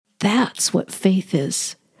That's what faith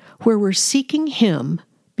is, where we're seeking Him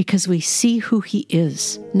because we see who He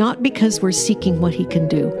is, not because we're seeking what He can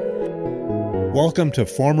do. Welcome to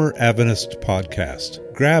Former Adventist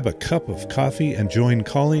Podcast. Grab a cup of coffee and join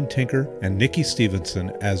Colleen Tinker and Nikki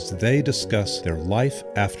Stevenson as they discuss their life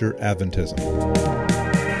after Adventism.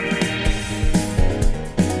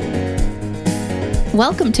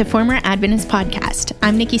 Welcome to Former Adventist Podcast.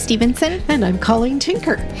 I'm Nikki Stevenson. And I'm Colleen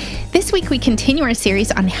Tinker. This week we continue our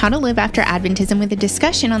series on how to live after Adventism with a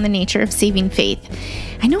discussion on the nature of saving faith.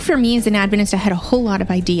 I know for me as an Adventist, I had a whole lot of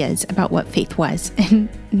ideas about what faith was, and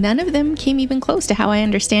none of them came even close to how I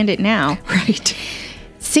understand it now. Right.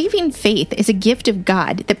 Saving faith is a gift of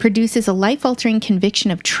God that produces a life-altering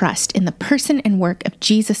conviction of trust in the person and work of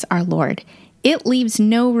Jesus our Lord. It leaves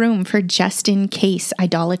no room for just-in-case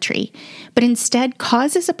idolatry, but instead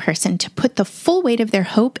causes a person to put the full weight of their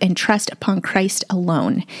hope and trust upon Christ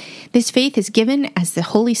alone. This faith is given as the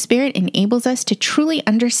Holy Spirit enables us to truly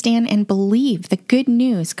understand and believe the good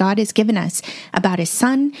news God has given us about His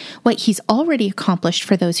Son, what He's already accomplished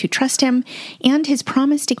for those who trust Him, and His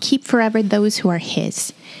promise to keep forever those who are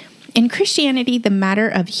His. In Christianity, the matter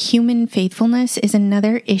of human faithfulness is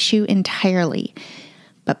another issue entirely.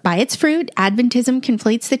 But by its fruit, Adventism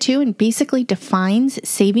conflates the two and basically defines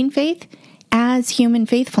saving faith as human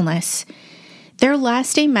faithfulness. Their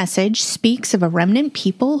last day message speaks of a remnant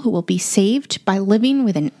people who will be saved by living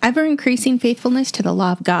with an ever-increasing faithfulness to the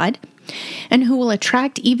law of God, and who will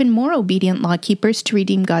attract even more obedient lawkeepers to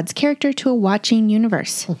redeem God's character to a watching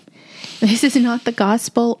universe. This is not the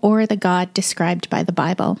gospel or the God described by the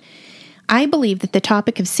Bible. I believe that the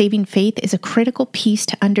topic of saving faith is a critical piece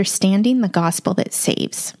to understanding the gospel that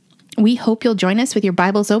saves. We hope you'll join us with your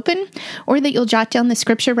Bibles open, or that you'll jot down the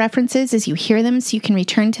scripture references as you hear them so you can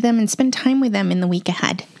return to them and spend time with them in the week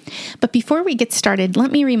ahead. But before we get started,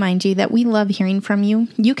 let me remind you that we love hearing from you.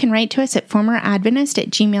 You can write to us at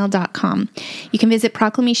formeradventist@gmail.com. You can visit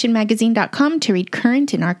proclamationmagazine.com to read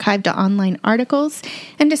current and archived online articles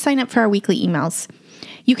and to sign up for our weekly emails.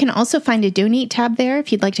 You can also find a donate tab there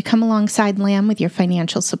if you'd like to come alongside Lamb with your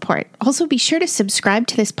financial support. Also, be sure to subscribe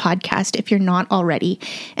to this podcast if you're not already,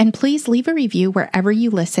 and please leave a review wherever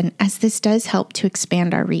you listen, as this does help to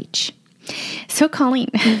expand our reach. So,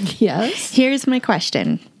 Colleen, Yes? here's my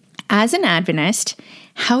question. As an Adventist,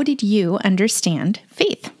 how did you understand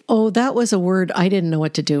faith? Oh, that was a word I didn't know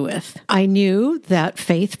what to do with. I knew that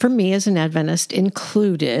faith for me as an Adventist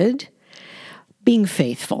included being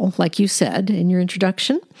faithful, like you said in your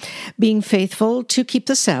introduction, being faithful to keep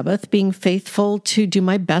the Sabbath, being faithful to do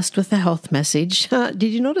my best with the health message. Did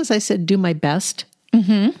you notice I said do my best?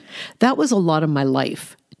 Mm-hmm. That was a lot of my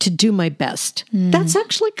life, to do my best. That's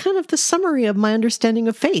actually kind of the summary of my understanding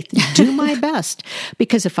of faith, do my best.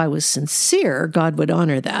 Because if I was sincere, God would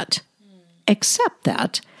honor that. Except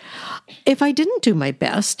that if I didn't do my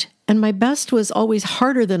best, and my best was always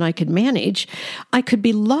harder than I could manage, I could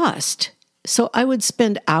be lost. So I would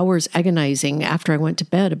spend hours agonizing after I went to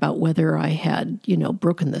bed about whether I had,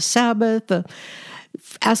 broken the Sabbath,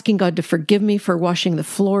 asking God to forgive me for washing the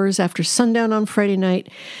floors after sundown on Friday night.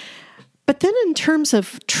 But then in terms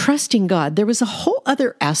of trusting God, there was a whole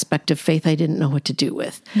other aspect of faith I didn't know what to do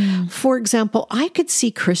with. For example, I could see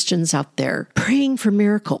Christians out there praying for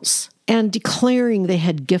miracles and declaring they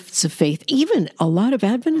had gifts of faith. Even a lot of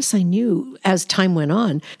Adventists I knew, as time went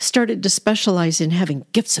on, started to specialize in having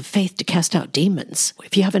gifts of faith to cast out demons.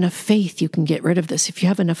 If you have enough faith, you can get rid of this. If you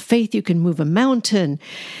have enough faith, you can move a mountain.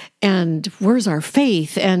 And where's our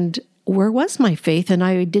faith? And where was my faith? And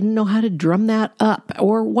I didn't know how to drum that up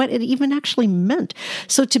or what it even actually meant.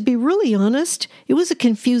 So to be really honest, it was a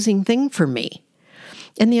confusing thing for me.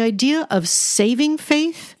 And the idea of saving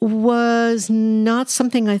faith was not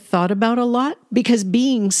something I thought about a lot, because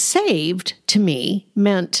being saved to me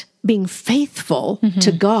meant being faithful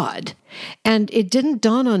to God. And it didn't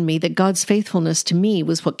dawn on me that God's faithfulness to me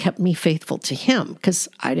was what kept me faithful to Him, because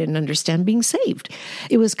I didn't understand being saved.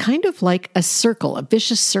 It was kind of like a circle, a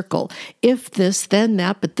vicious circle. If this, then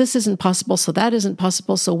that, but this isn't possible, so that isn't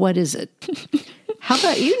possible, so what is it? How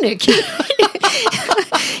about you, Nikki?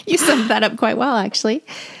 You summed that up quite well, actually.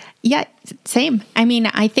 Yeah, same. I mean,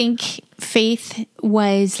 I think faith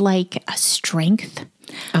was like a strength,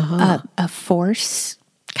 a force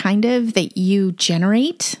kind of that you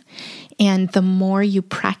generate. And the more you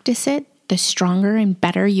practice it, the stronger and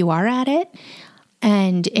better you are at it.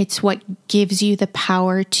 And it's what gives you the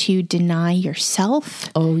power to deny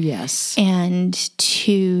yourself. Oh, yes. And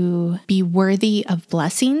to be worthy of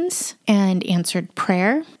blessings and answered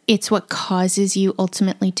prayer. It's what causes you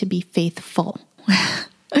ultimately to be faithful.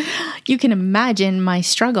 You can imagine my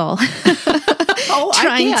struggle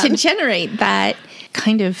trying to generate that.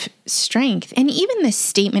 kind of strength. And even this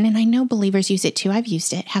statement, and I know believers use it too, I've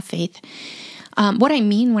used it, have faith. What I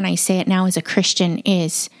mean when I say it now as a Christian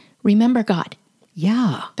is remember God.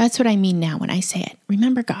 Yeah. That's what I mean now when I say it.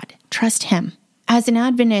 Remember God. Trust him. As an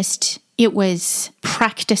Adventist, it was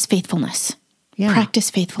practice faithfulness. Yeah. Practice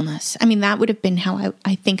faithfulness. I mean, that would have been how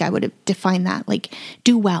I think I would have defined that, like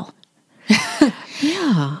do well.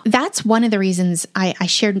 Yeah. That's one of the reasons I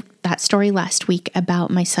shared that story last week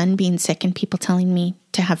about my son being sick and people telling me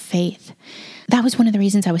to have faith. That was one of the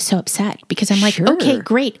reasons I was so upset because I'm like, Sure. okay,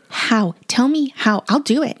 great. How? Tell me how. I'll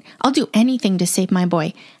do it. I'll do anything to save my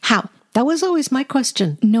boy. How? That was always my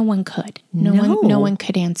question. No one could. No one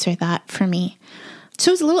could answer that for me.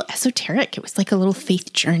 So it was a little esoteric. It was like a little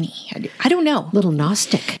faith journey. I don't know. Little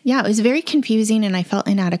Gnostic. Yeah, it was very confusing and I felt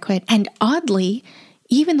inadequate. And oddly,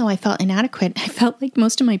 even though I felt inadequate, I felt like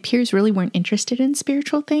most of my peers really weren't interested in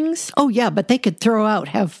spiritual things. Oh, yeah, but they could throw out,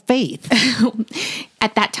 have faith.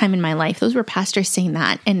 At that time in my life, those were pastors saying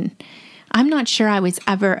that. And I'm not sure I was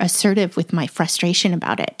ever assertive with my frustration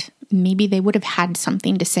about it. Maybe they would have had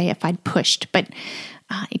something to say if I'd pushed, but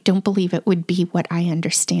I don't believe it would be what I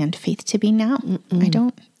understand faith to be now. I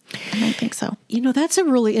don't think so. You know, that's a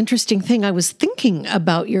really interesting thing. I was thinking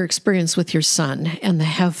about your experience with your son and the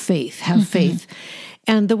have faith.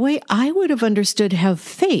 And the way I would have understood have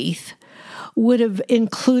faith would have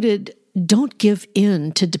included don't give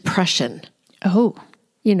in to depression. Oh.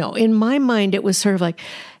 You know, in my mind, it was sort of like,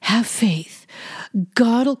 have faith.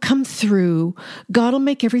 God will come through. God will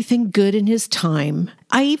make everything good in his time.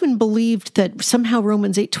 I even believed that somehow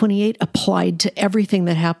Romans 8:28 applied to everything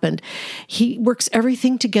that happened. He works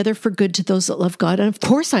everything together for good to those that love God. And of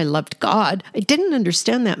course I loved God. I didn't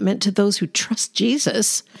understand that meant to those who trust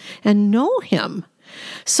Jesus and know him.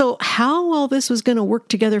 So how all this was going to work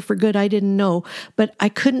together for good, I didn't know. But I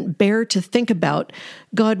couldn't bear to think about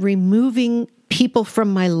God removing people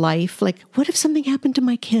from my life. Like, what if something happened to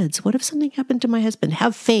my kids? What if something happened to my husband?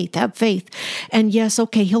 Have faith. And yes,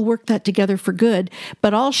 okay, he'll work that together for good,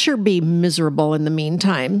 but I'll sure be miserable in the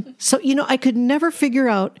meantime. So, you know, I could never figure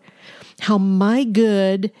out how my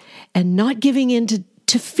good and not giving in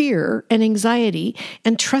to fear and anxiety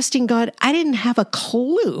and trusting God, I didn't have a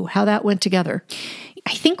clue how that went together.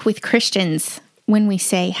 I think with Christians, when we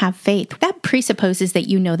say have faith, that presupposes that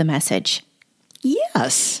you know the message.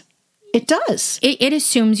 Yes. It does. It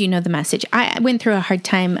assumes you know the message. I went through a hard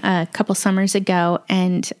time a couple summers ago,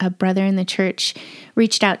 and a brother in the church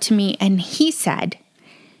reached out to me, and he said,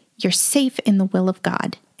 you're safe in the will of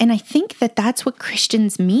God. And I think that that's what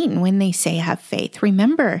Christians mean when they say have faith.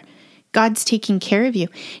 Remember, God's taking care of you.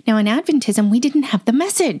 Now, in Adventism, we didn't have the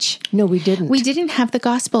message. No, we didn't. We didn't have the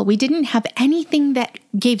gospel. We didn't have anything that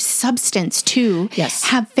gave substance to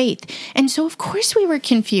have faith. And so, of course, we were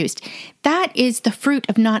confused. That is the fruit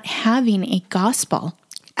of not having a gospel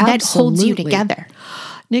that holds you together.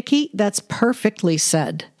 Nikki, that's perfectly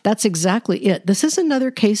said. That's exactly it. This is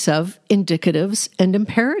another case of indicatives and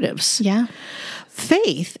imperatives. Yeah.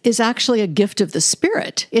 Faith is actually a gift of the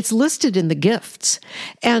Spirit. It's listed in the gifts.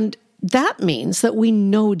 And that means that we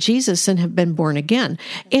know Jesus and have been born again.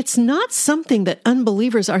 It's not something that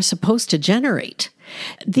unbelievers are supposed to generate.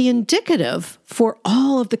 The indicative for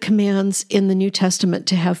all of the commands in the New Testament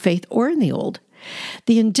to have faith or in the Old,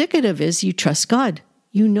 the indicative is you trust God,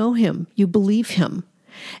 you know him, you believe him.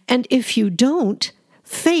 And if you don't,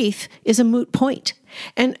 faith is a moot point.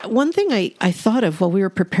 And one thing I thought of while we were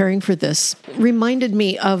preparing for this reminded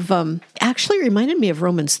me of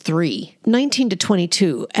Romans 3, 19 to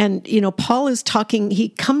 22. And, you know, Paul is talking, he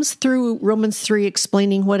comes through Romans 3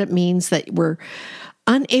 explaining what it means that we're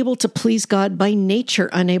unable to please God by nature,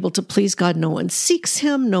 unable to please God. No one seeks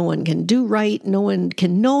him, no one can do right, no one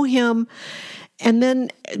can know him. And then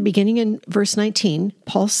beginning in verse 19,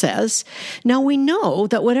 Paul says, now we know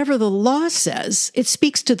that whatever the law says, it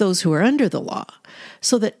speaks to those who are under the law,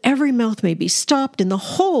 so that every mouth may be stopped and the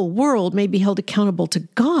whole world may be held accountable to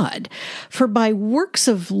God. For by works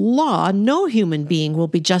of law, no human being will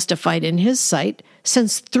be justified in his sight,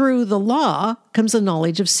 since through the law comes the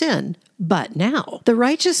knowledge of sin. But now, the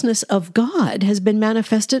righteousness of God has been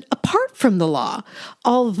manifested apart from the law,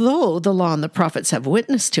 although the law and the prophets have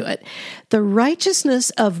witnessed to it. The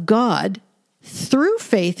righteousness of God through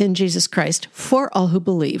faith in Jesus Christ for all who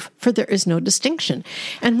believe, for there is no distinction.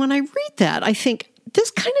 And when I read that, I think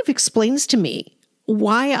this kind of explains to me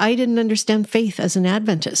why I didn't understand faith as an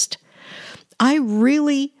Adventist. I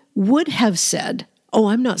really would have said, oh,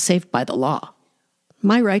 I'm not saved by the law.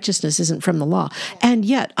 My righteousness isn't from the law. And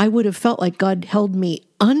yet I would have felt like God held me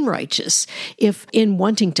unrighteous if in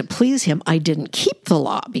wanting to please him, I didn't keep the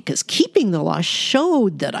law, because keeping the law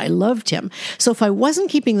showed that I loved him. So if I wasn't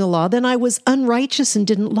keeping the law, then I was unrighteous and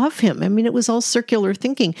didn't love him. I mean, it was all circular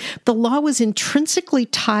thinking. The law was intrinsically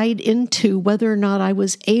tied into whether or not I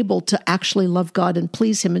was able to actually love God and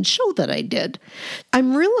please him and show that I did.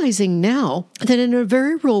 I'm realizing now that in a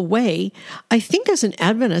very real way, I think as an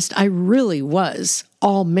Adventist, I really was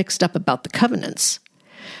all mixed up about the covenants,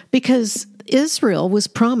 because Israel was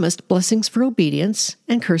promised blessings for obedience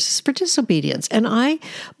and curses for disobedience. And I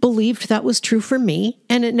believed that was true for me,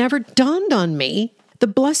 and it never dawned on me. The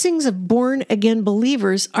blessings of born-again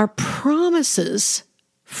believers are promises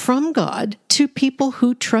from God to people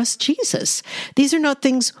who trust Jesus. These are not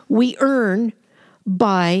things we earn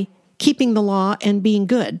by keeping the law and being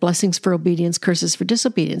good. Blessings for obedience, curses for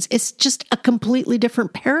disobedience. It's just a completely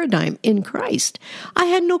different paradigm in Christ. I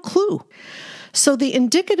had no clue. So the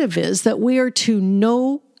indicative is that we are to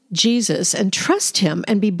know Jesus and trust him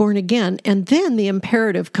and be born again. And then the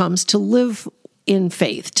imperative comes to live in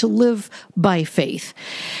faith, to live by faith.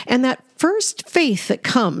 And that first faith that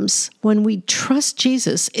comes when we trust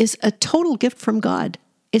Jesus is a total gift from God.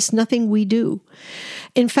 It's nothing we do.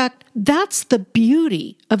 In fact, that's the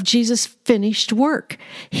beauty of Jesus' finished work.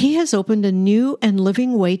 He has opened a new and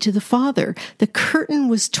living way to the Father. The curtain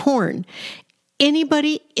was torn.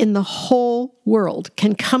 Anybody in the whole world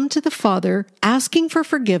can come to the Father asking for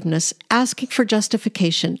forgiveness, asking for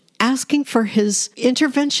justification, asking for his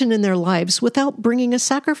intervention in their lives without bringing a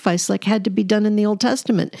sacrifice like had to be done in the Old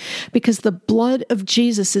Testament, because the blood of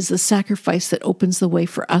Jesus is the sacrifice that opens the way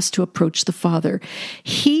for us to approach the Father.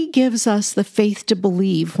 He gives us the faith to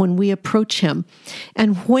believe when we approach him.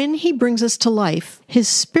 And when he brings us to life, his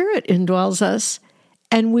Spirit indwells us,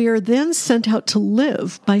 and we are then sent out to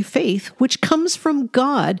live by faith, which comes from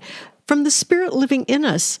God, from the Spirit living in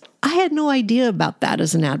us. I had no idea about that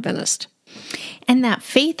as an Adventist. And that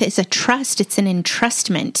faith is a trust. It's an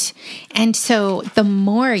entrustment. And so the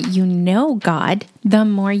more you know God, the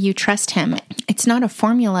more you trust him. It's not a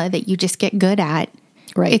formula that you just get good at.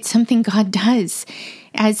 Right. It's something God does.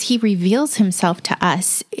 As he reveals himself to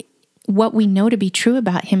us, what we know to be true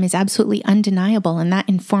about him is absolutely undeniable, and that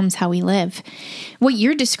informs how we live. What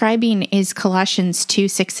you're describing is Colossians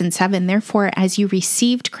 2:6-7. Therefore, as you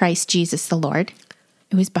received Christ Jesus the Lord,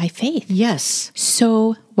 it was by faith. Yes.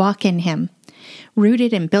 So walk in him,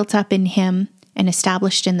 rooted and built up in him and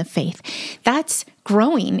established in the faith. That's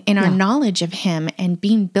growing in our knowledge of him and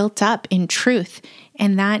being built up in truth.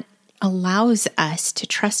 And that allows us to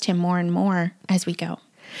trust him more and more as we go.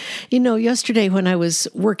 You know, yesterday when I was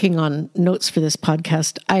working on notes for this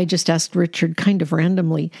podcast, I just asked Richard kind of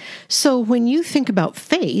randomly, so when you think about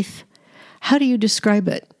faith, how do you describe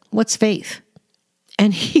it? What's faith?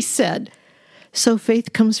 And he said, so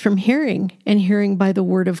faith comes from hearing, and hearing by the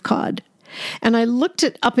word of God. And I looked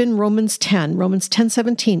it up in Romans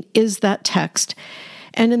 10:17 is that text.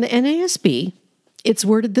 And in the NASB, it's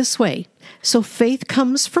worded this way. So faith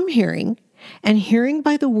comes from hearing, and hearing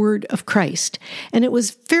by the word of Christ. And it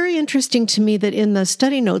was very interesting to me that in the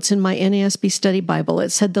study notes in my NASB study Bible, it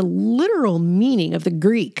said the literal meaning of the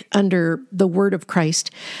Greek under the word of Christ,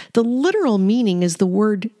 the literal meaning is the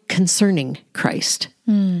word concerning Christ,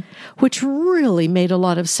 which really made a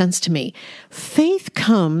lot of sense to me. Faith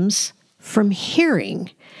comes from hearing,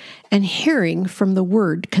 and hearing from the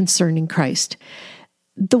word concerning Christ.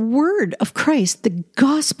 The word of Christ, the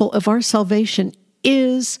gospel of our salvation,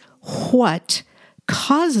 is what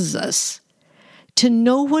causes us to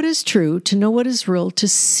know what is true, to know what is real, to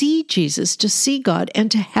see Jesus, to see God,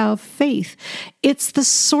 and to have faith. It's the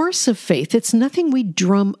source of faith. It's nothing we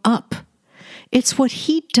drum up. It's what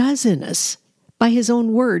he does in us by his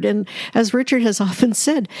own word. And as Richard has often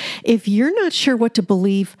said, if you're not sure what to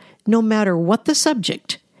believe, no matter what the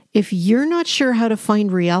subject, if you're not sure how to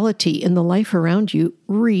find reality in the life around you,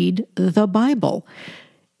 read the Bible.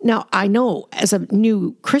 Now, I know as a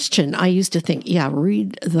new Christian, I used to think,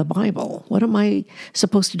 read the Bible. What am I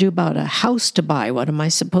supposed to do about a house to buy? What am I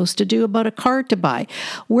supposed to do about a car to buy?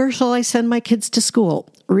 Where shall I send my kids to school?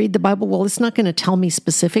 Read the Bible. Well, it's not going to tell me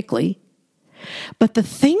specifically. But the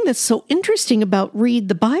thing that's so interesting about read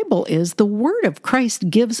the Bible is the word of Christ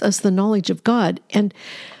gives us the knowledge of God. And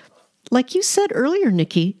like you said earlier,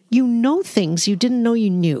 Nikki, you know things you didn't know you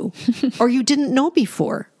knew or you didn't know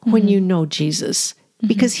before when you know Jesus.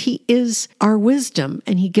 Because he is our wisdom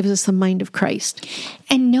and he gives us the mind of Christ.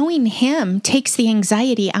 And knowing him takes the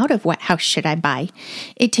anxiety out of what house should I buy.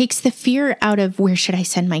 It takes the fear out of where should I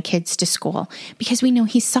send my kids to school, because we know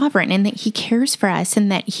he's sovereign and that he cares for us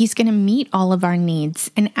and that he's going to meet all of our needs.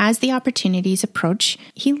 And as the opportunities approach,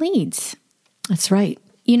 he leads. That's right.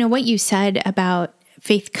 You know what you said about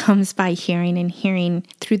faith comes by hearing and hearing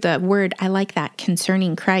through the word. I like that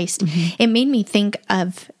concerning Christ. It made me think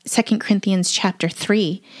of 2 Corinthians chapter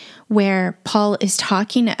 3, where Paul is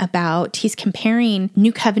talking about, he's comparing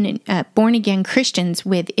New Covenant, born-again Christians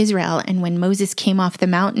with Israel. And when Moses came off the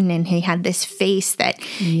mountain and he had this face that,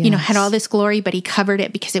 had all this glory, but he covered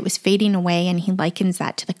it because it was fading away. And he likens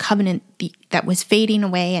that to the covenant that was fading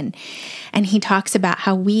away. And he talks about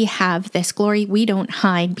how we have this glory we don't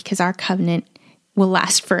hide because our covenant will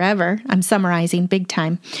last forever. I'm summarizing big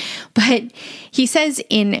time. But he says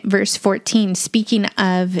in verse 14, speaking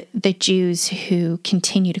of the Jews who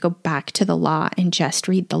continue to go back to the law and just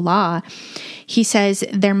read the law, he says,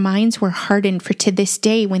 their minds were hardened, for to this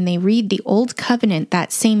day when they read the old covenant,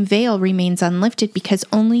 that same veil remains unlifted, because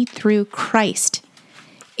only through Christ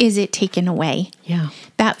is it taken away. Yeah.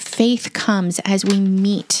 That faith comes as we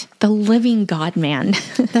meet the living God-man.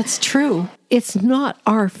 That's true. It's not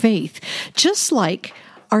our faith. Just like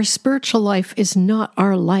our spiritual life is not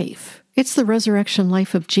our life. It's the resurrection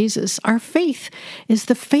life of Jesus. Our faith is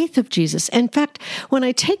the faith of Jesus. In fact, when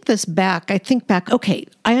I take this back, I think back, okay,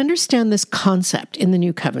 I understand this concept in the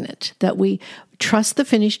New Covenant, that we trust the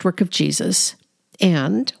finished work of Jesus,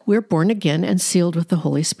 and we're born again and sealed with the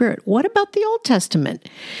Holy Spirit. What about the Old Testament?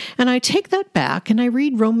 And I take that back and I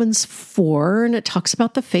read Romans 4, and it talks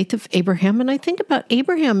about the faith of Abraham. And I think about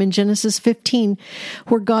Abraham in Genesis 15,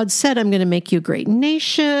 where God said, I'm going to make you a great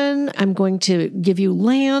nation. I'm going to give you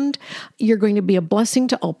land. You're going to be a blessing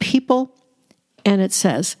to all people. And it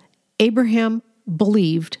says, Abraham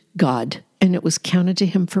believed God, and it was counted to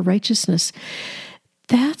him for righteousness.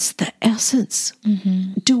 That's the essence.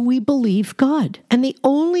 Do we believe God? And the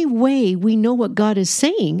only way we know what God is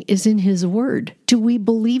saying is in his word. Do we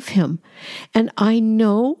believe him? And I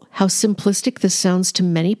know how simplistic this sounds to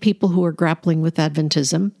many people who are grappling with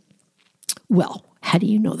Adventism. Well, how do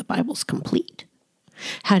you know the Bible's complete?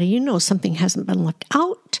 How do you know something hasn't been left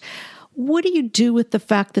out? What do you do with the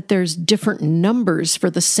fact that there's different numbers for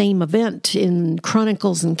the same event in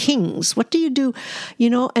Chronicles and Kings? What do you do?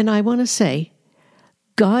 And I want to say,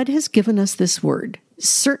 God has given us this word.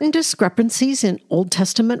 Certain discrepancies in Old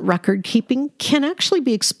Testament record keeping can actually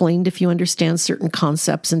be explained if you understand certain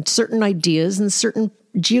concepts and certain ideas and certain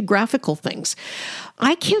geographical things.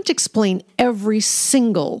 I can't explain every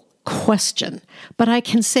single question, but I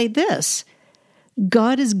can say this.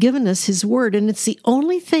 God has given us his word, and it's the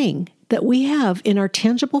only thing that we have in our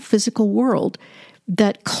tangible physical world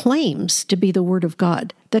that claims to be the word of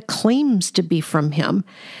God, that claims to be from him.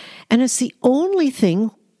 And it's the only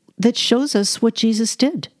thing that shows us what Jesus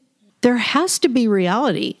did. There has to be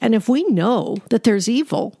reality. And if we know that there's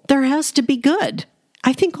evil, there has to be good.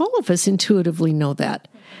 I think all of us intuitively know that.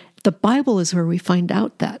 The Bible is where we find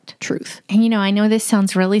out that truth. And I know this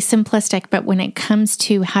sounds really simplistic, but when it comes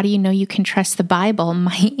to how do you know you can trust the Bible,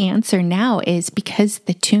 my answer now is because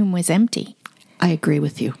the tomb was empty. I agree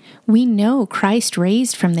with you. We know Christ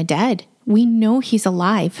raised from the dead. We know he's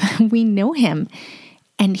alive. We know him.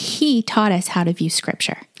 And he taught us how to view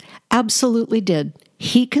Scripture. Absolutely did.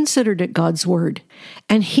 He considered it God's word.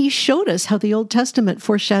 And he showed us how the Old Testament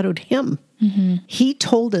foreshadowed him. He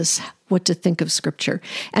told us what to think of Scripture.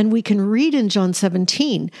 And we can read in John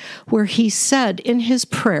 17, where he said in his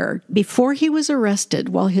prayer, before he was arrested,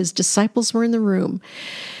 while his disciples were in the room,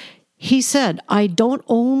 he said, I don't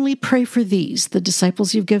only pray for these, the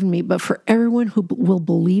disciples you've given me, but for everyone who will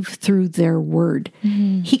believe through their word.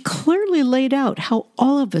 He clearly laid out how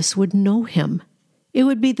all of us would know him. It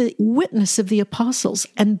would be the witness of the apostles,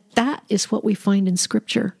 and that is what we find in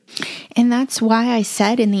Scripture. And that's why I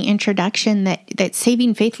said in the introduction that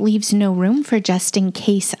saving faith leaves no room for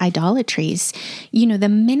just-in-case idolatries. The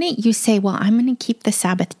minute you say, well, I'm going to keep the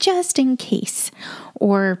Sabbath just in case,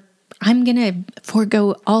 or I'm going to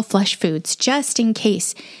forego all flesh foods just in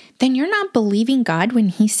case, then you're not believing God when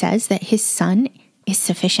he says that his son is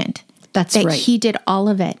sufficient. That's that right. He did all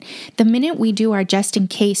of it. The minute we do our just in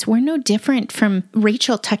case, we're no different from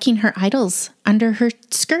Rachel tucking her idols under her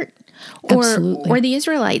skirt. Or the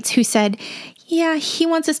Israelites who said, yeah, he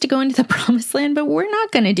wants us to go into the promised land, but we're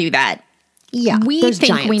not going to do that. Yeah, we think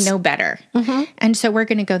giants. We know better. And so we're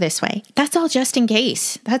going to go this way. That's all just in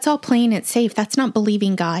case. That's all playing it safe. That's not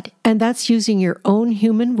believing God. And that's using your own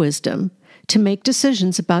human wisdom to make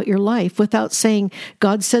decisions about your life without saying,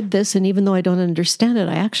 God said this, and even though I don't understand it,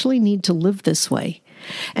 I actually need to live this way.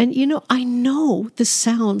 And I know this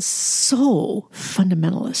sounds so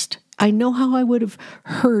fundamentalist. I know how I would have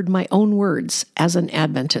heard my own words as an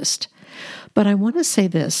Adventist. But I want to say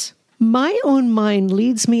this. My own mind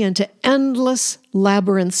leads me into endless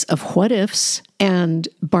labyrinths of what ifs and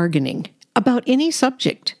bargaining about any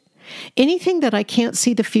subject. Anything that I can't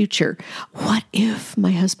see the future. What if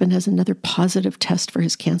my husband has another positive test for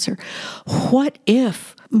his cancer? What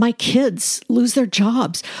if my kids lose their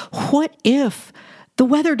jobs? What if the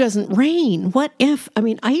weather doesn't rain? What if?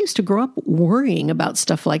 I used to grow up worrying about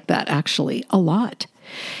stuff like that, actually, a lot.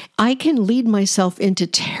 I can lead myself into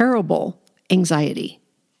terrible anxiety,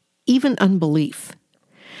 even unbelief.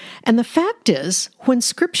 And the fact is, when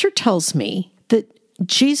Scripture tells me that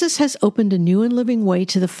Jesus has opened a new and living way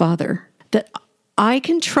to the Father, that I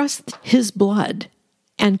can trust His blood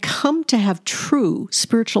and come to have true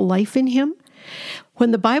spiritual life in Him,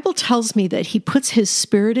 when the Bible tells me that He puts His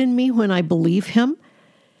Spirit in me when I believe Him,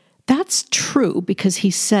 that's true because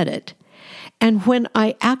He said it. And when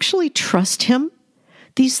I actually trust Him,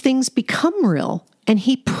 these things become real, and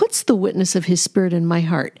He puts the witness of His Spirit in my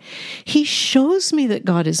heart. He shows me that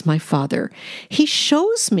God is my Father. He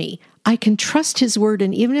shows me I can trust His word,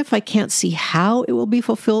 and even if I can't see how it will be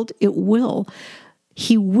fulfilled, it will.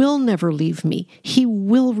 He will never leave me. He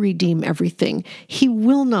will redeem everything. He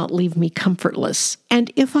will not leave me comfortless.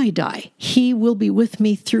 And if I die, He will be with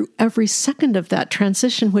me through every second of that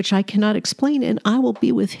transition, which I cannot explain, and I will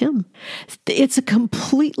be with Him. It's a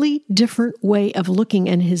completely different way of looking,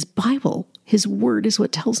 and His Bible, His word, is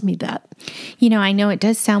what tells me that. I know it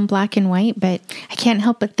does sound black and white, but I can't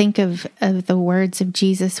help but think of the words of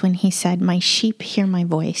Jesus when He said, "My sheep hear my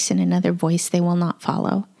voice, and another voice they will not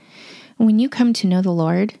follow." When you come to know the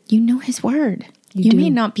Lord, you know His word. You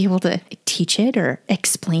may not be able to teach it or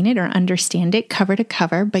explain it or understand it cover to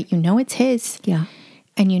cover, but you know it's His. Yeah.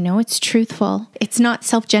 And you know it's truthful. It's not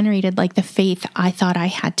self-generated like the faith I thought I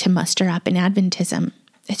had to muster up in Adventism.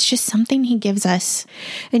 It's just something He gives us.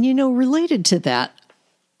 And related to that,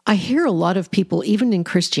 I hear a lot of people, even in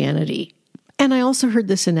Christianity, and I also heard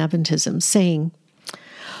this in Adventism, saying,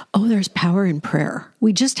 "Oh, there's power in prayer.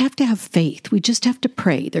 We just have to have faith. We just have to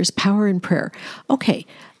pray. There's power in prayer." Okay,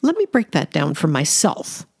 let me break that down for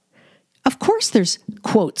myself. Of course there's,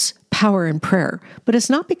 quotes, power in prayer, but it's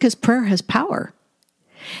not because prayer has power.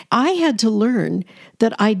 I had to learn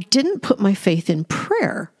that I didn't put my faith in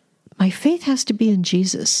prayer. My faith has to be in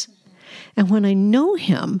Jesus. And when I know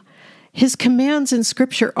Him, His commands in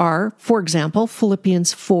Scripture are, for example,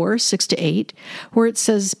 Philippians 4:6-8, where it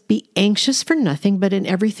says, "Be anxious for nothing, but in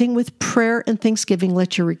everything with prayer and thanksgiving,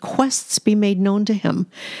 let your requests be made known to Him.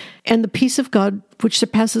 And the peace of God, which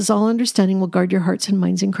surpasses all understanding, will guard your hearts and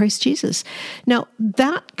minds in Christ Jesus." Now,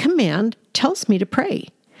 that command tells me to pray.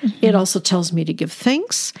 Mm-hmm. It also tells me to give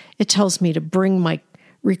thanks. It tells me to bring my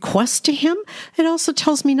request to Him. It also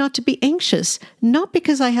tells me not to be anxious, not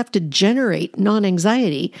because I have to generate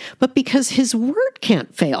non-anxiety, but because His word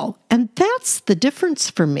can't fail. And that's the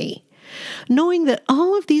difference for me. Knowing that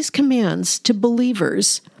all of these commands to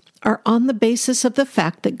believers are on the basis of the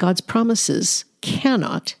fact that God's promises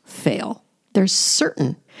cannot fail. They're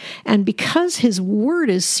certain. And because His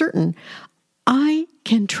word is certain, I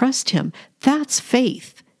can trust Him. That's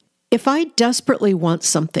faith. If I desperately want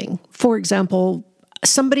something, for example,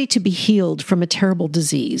 somebody to be healed from a terrible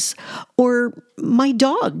disease, or my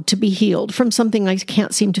dog to be healed from something I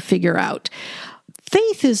can't seem to figure out.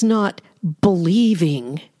 Faith is not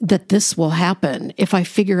believing that this will happen if I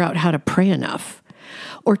figure out how to pray enough,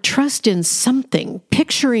 or trust in something,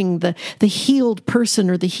 picturing the healed person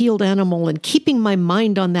or the healed animal and keeping my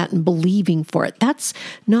mind on that and believing for it. That's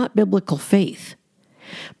not biblical faith.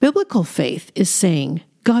 Biblical faith is saying,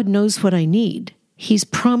 God knows what I need. He's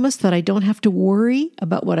promised that I don't have to worry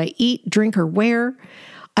about what I eat, drink, or wear.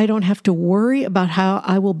 I don't have to worry about how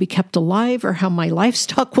I will be kept alive or how my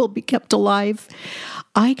livestock will be kept alive.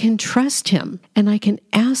 I can trust Him and I can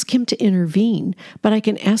ask Him to intervene, but I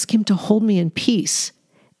can ask Him to hold me in peace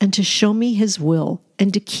and to show me His will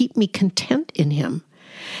and to keep me content in Him.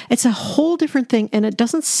 It's a whole different thing, and it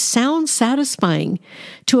doesn't sound satisfying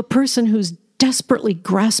to a person who's desperately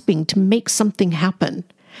grasping to make something happen.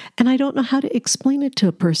 And I don't know how to explain it to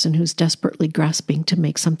a person who's desperately grasping to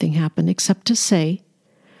make something happen, except to say,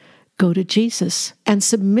 go to Jesus and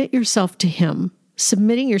submit yourself to Him,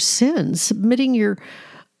 submitting your sins, submitting your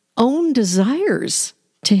own desires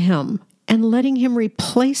to Him, and letting Him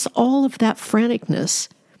replace all of that franticness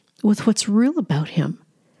with what's real about Him.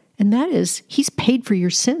 And that is, He's paid for your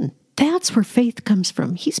sin. That's where faith comes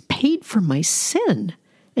from. He's paid for my sin,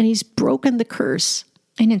 and He's broken the curse.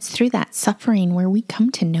 And it's through that suffering where we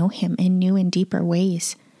come to know Him in new and deeper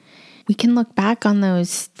ways. We can look back on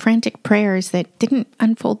those frantic prayers that didn't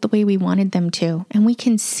unfold the way we wanted them to, and we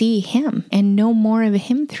can see Him and know more of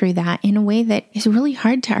Him through that in a way that is really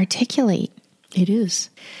hard to articulate. It is.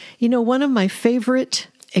 One of my favorite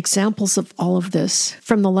examples of all of this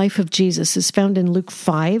from the life of Jesus is found in Luke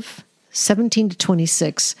 5, 17 to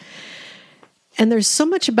 26. And there's so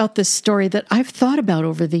much about this story that I've thought about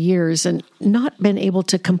over the years and not been able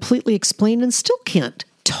to completely explain and still can't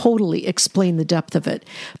totally explain the depth of it.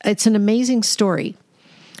 It's an amazing story.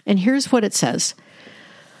 And here's what it says.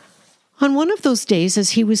 On one of those days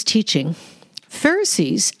as he was teaching,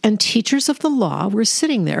 Pharisees and teachers of the law were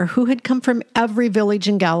sitting there who had come from every village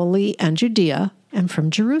in Galilee and Judea and from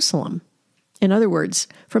Jerusalem. In other words,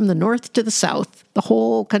 from the north to the south, the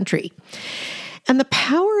whole country. And the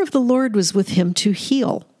power of the Lord was with him to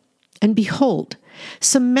heal. And behold,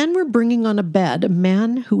 some men were bringing on a bed a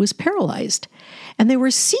man who was paralyzed. And they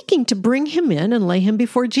were seeking to bring him in and lay him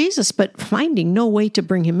before Jesus, but finding no way to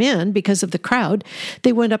bring him in because of the crowd,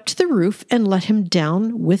 they went up to the roof and let him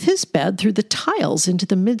down with his bed through the tiles into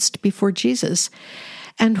the midst before Jesus.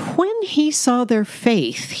 And when he saw their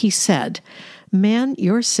faith, he said, "Man,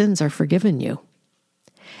 your sins are forgiven you."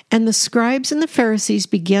 And the scribes and the Pharisees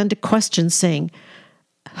began to question, saying,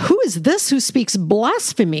 "Who is this who speaks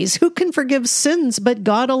blasphemies? Who can forgive sins but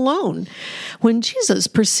God alone?" When Jesus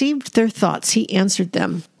perceived their thoughts, he answered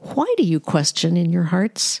them, "Why do you question in your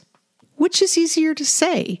hearts? Which is easier to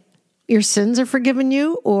say, 'Your sins are forgiven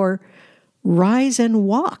you,' or 'Rise and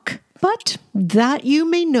walk'? But that you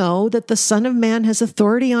may know that the Son of Man has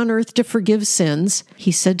authority on earth to forgive sins,"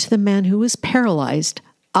 he said to the man who was paralyzed,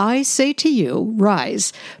 "I say to you,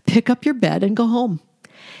 rise, pick up your bed and go home."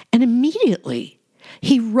 And immediately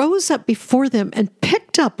he rose up before them and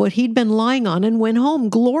picked up what he'd been lying on and went home,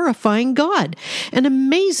 glorifying God. And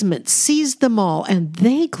amazement seized them all, and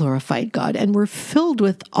they glorified God and were filled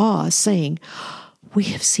with awe, saying, "We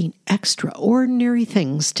have seen extraordinary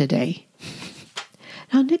things today."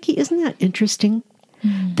 Now, Nikki, isn't that interesting?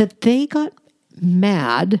 That they got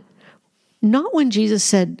mad, not when Jesus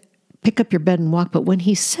said, "Pick up your bed and walk," but when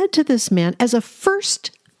he said to this man, as a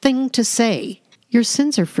first thing to say, "Your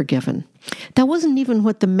sins are forgiven." That wasn't even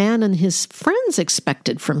what the man and his friends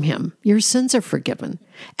expected from him. "Your sins are forgiven."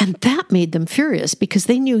 And that made them furious because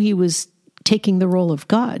they knew he was taking the role of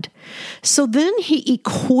God. So then he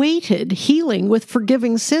equated healing with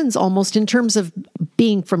forgiving sins almost in terms of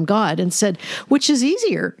being from God and said, which is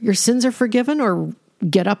easier, your sins are forgiven or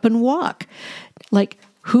get up and walk? Like,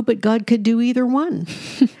 who but God could do either one?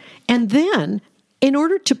 And then, in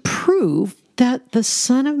order to prove that the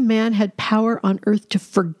Son of Man had power on earth to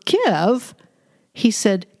forgive, he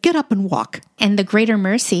said, "Get up and walk." And the greater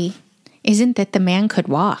mercy isn't that the man could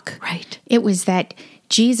walk. Right. It was that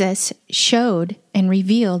Jesus showed and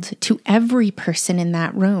revealed to every person in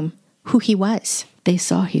that room who he was. They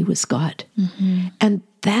saw he was God. Mm-hmm. And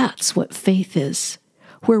that's what faith is,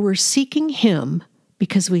 where we're seeking him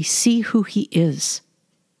because we see who he is,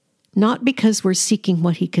 not because we're seeking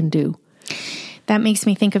what he can do. That makes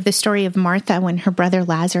me think of the story of Martha when her brother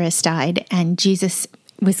Lazarus died and Jesus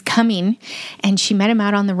was coming and she met him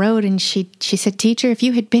out on the road and she said, "Teacher, if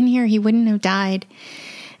you had been here, he wouldn't have died."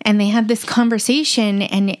 And they had this conversation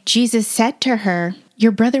and Jesus said to her,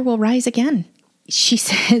 "Your brother will rise again." She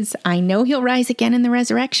says, "I know he'll rise again in the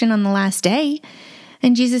resurrection on the last day."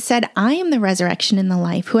 And Jesus said, "I am the resurrection and the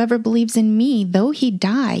life. Whoever believes in me, though he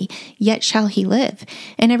die, yet shall he live.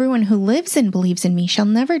 And everyone who lives and believes in me shall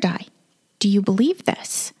never die. Do you believe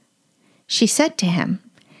this?" She said to him,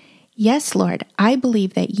 "Yes, Lord, I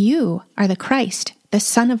believe that you are the Christ, the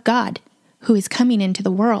Son of God, who is coming into the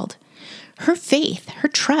world." Her faith, her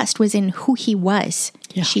trust was in who he was.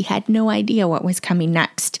 Yeah. She had no idea what was coming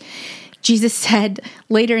next. Jesus said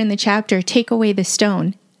later in the chapter, "Take away the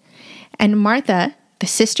stone." And Martha, the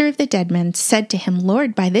sister of the dead man, said to him,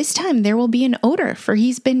 "Lord, by this time there will be an odor, for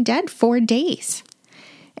he's been dead 4 days."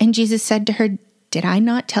 And Jesus said to her, "Did I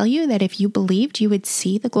not tell you that if you believed, you would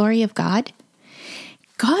see the glory of God?"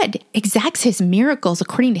 God exacts his miracles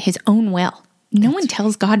according to his own will. No one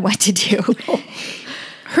tells God what to do. No.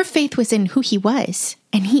 Her faith was in who he was,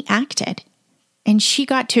 and he acted. And she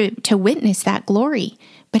got to witness that glory.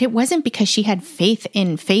 But it wasn't because she had faith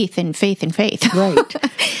in faith and faith and faith. Right.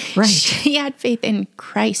 Right. She had faith in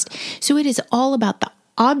Christ. So it is all about the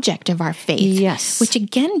object of our faith. Yes. Which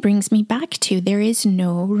again brings me back to there is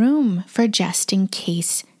no room for just in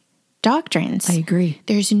case doctrines. I agree.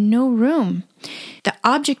 There's no room. The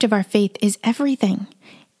object of our faith is everything.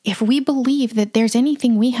 If we believe that there's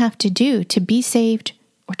anything we have to do to be saved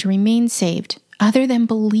or to remain saved other than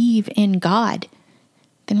believe in God,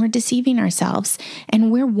 then we're deceiving ourselves.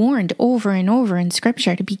 And we're warned over and over in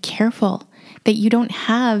Scripture to be careful that you don't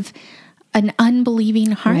have an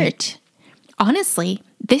unbelieving heart. Right. Honestly,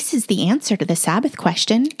 this is the answer to the Sabbath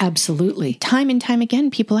question. Absolutely. Time and time again,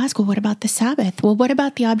 people ask, well, what about the Sabbath? Well, what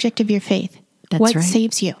about the object of your faith? That's what right.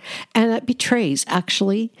 saves you? And that betrays,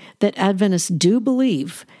 actually, that Adventists do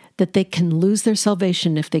believe that they can lose their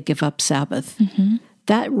salvation if they give up Sabbath. Mm-hmm.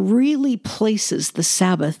 That really places the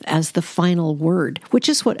Sabbath as the final word, which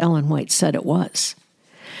is what Ellen White said it was.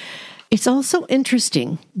 It's also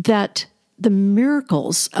interesting that the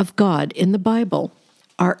miracles of God in the Bible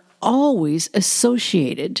are always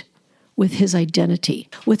associated with his identity,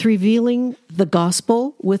 with revealing the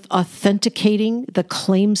gospel, with authenticating the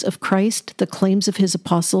claims of Christ, the claims of his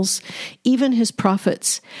apostles, even his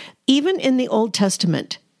prophets. Even in the Old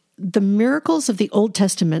Testament, the miracles of the Old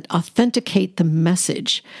Testament authenticate the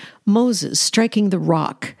message. Moses striking the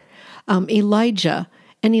rock, Elijah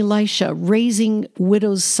and Elisha raising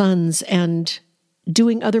widows' sons and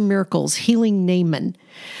doing other miracles, healing Naaman.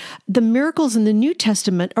 The miracles in the New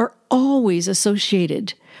Testament are always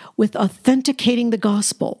associated with authenticating the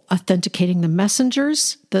gospel, authenticating the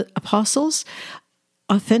messengers, the apostles,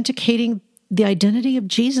 authenticating the identity of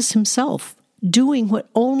Jesus himself, doing what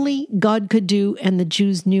only God could do, and the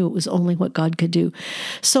Jews knew it was only what God could do.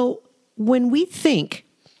 So when we think,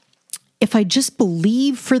 if I just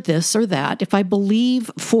believe for this or that, if I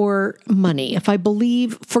believe for money, if I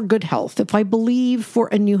believe for good health, if I believe for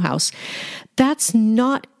a new house, that's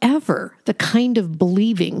not ever the kind of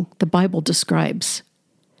believing the Bible describes.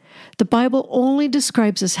 The Bible only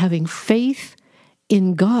describes us having faith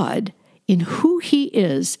in God, in who he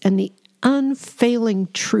is, and the unfailing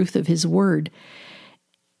truth of his word.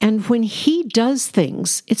 And when he does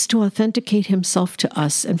things, it's to authenticate himself to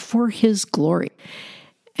us and for his glory.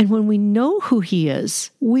 And when we know who he is,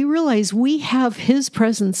 we realize we have his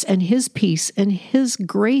presence and his peace and his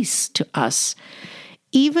grace to us,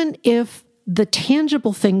 even if the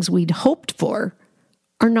tangible things we'd hoped for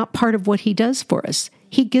are not part of what he does for us.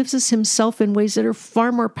 He gives us himself in ways that are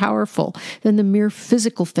far more powerful than the mere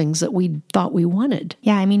physical things that we thought we wanted.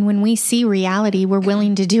 Yeah, I mean, when we see reality, we're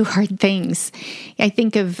willing to do hard things. I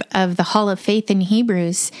think of the Hall of Faith in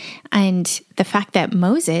Hebrews and the fact that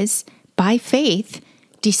Moses, by faith,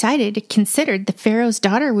 considered the Pharaoh's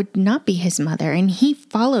daughter would not be his mother, and he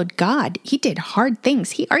followed God. He did hard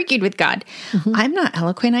things. He argued with God. Mm-hmm. I'm not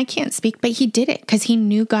eloquent. I can't speak, but he did it because he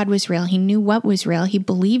knew God was real. He knew what was real. He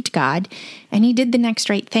believed God, and he did the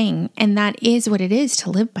next right thing. And that is what it is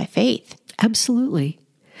to live by faith. Absolutely.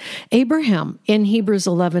 Abraham in Hebrews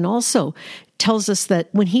 11 also tells us that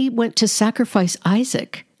when he went to sacrifice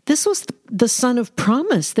Isaac, this was the son of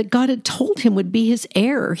promise that God had told him would be his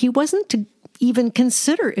heir. He wasn't to even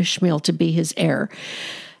consider Ishmael to be his heir.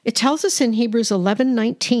 It tells us in Hebrews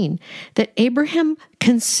 11:19 that Abraham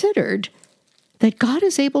considered that God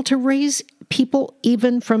is able to raise people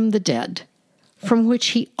even from the dead, from which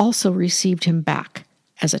he also received him back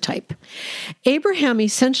as a type. Abraham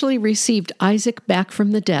essentially received Isaac back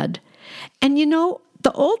from the dead. And you know,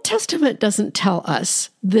 the Old Testament doesn't tell us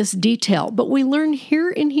this detail, but we learn here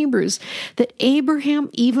in Hebrews that Abraham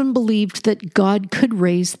even believed that God could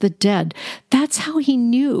raise the dead. That's how he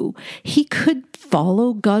knew he could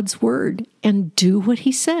follow God's word and do what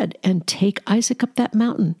he said and take Isaac up that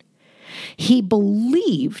mountain. He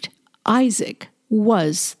believed Isaac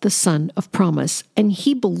was the son of promise, and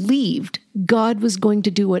he believed God was going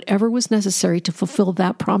to do whatever was necessary to fulfill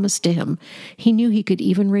that promise to him. He knew he could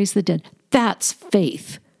even raise the dead. That's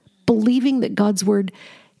faith, believing that God's word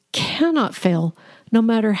cannot fail, no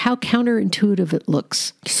matter how counterintuitive it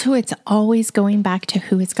looks. So it's always going back to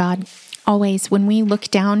who is God. Always, when we look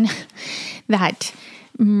down that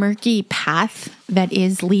murky path that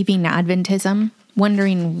is leaving Adventism,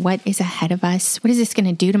 wondering what is ahead of us, what is this going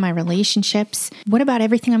to do to my relationships? What about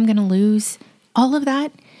everything I'm going to lose? All of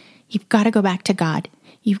that, you've got to go back to God.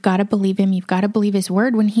 You've got to believe him. You've got to believe his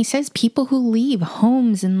word when he says people who leave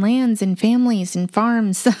homes and lands and families and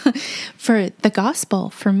farms for the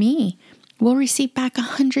gospel, for me, will receive back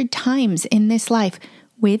 100 times in this life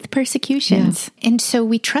with persecutions. Yeah. And so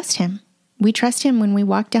we trust him. We trust him when we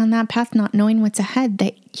walk down that path, not knowing what's ahead,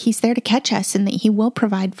 that he's there to catch us and that he will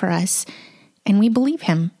provide for us. And we believe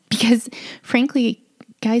him because, frankly,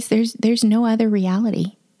 guys, there's no other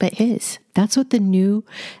reality but his. That's what the new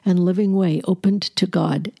and living way opened to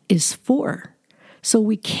God is for. So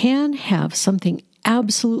we can have something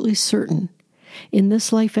absolutely certain in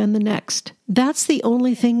this life and the next. That's the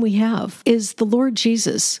only thing we have, is the Lord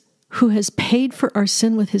Jesus, who has paid for our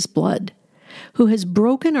sin with his blood, who has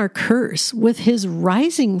broken our curse with his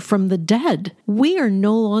rising from the dead. We are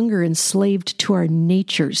no longer enslaved to our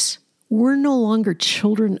natures. We're no longer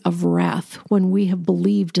children of wrath when we have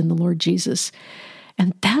believed in the Lord Jesus.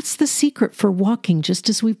 And that's the secret for walking just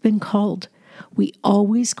as we've been called. We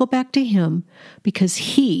always go back to him because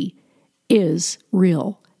he is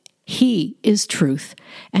real. He is truth.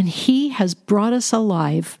 And he has brought us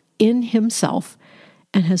alive in himself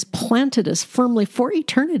and has planted us firmly for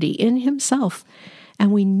eternity in Himself,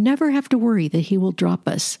 and we never have to worry that He will drop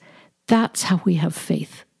us. That's how we have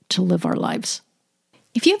faith to live our lives.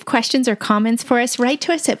 If you have questions or comments for us, write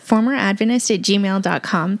to us at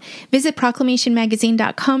formeradventist@gmail.com. Visit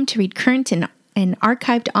proclamationmagazine.com to read current and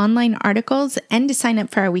archived online articles and to sign up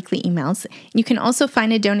for our weekly emails. You can also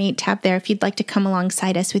find a donate tab there if you'd like to come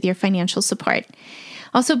alongside us with your financial support.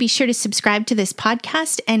 Also, be sure to subscribe to this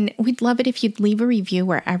podcast, and we'd love it if you'd leave a review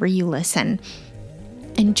wherever you listen.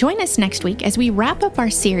 And join us next week as we wrap up our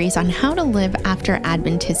series on how to live after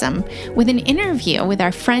Adventism with an interview with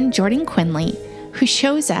our friend Jordan Quinley, who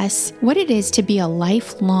shows us what it is to be a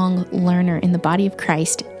lifelong learner in the body of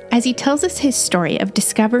Christ as he tells us his story of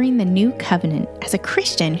discovering the new covenant as a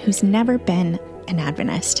Christian who's never been an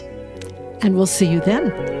Adventist. And we'll see you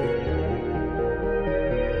then.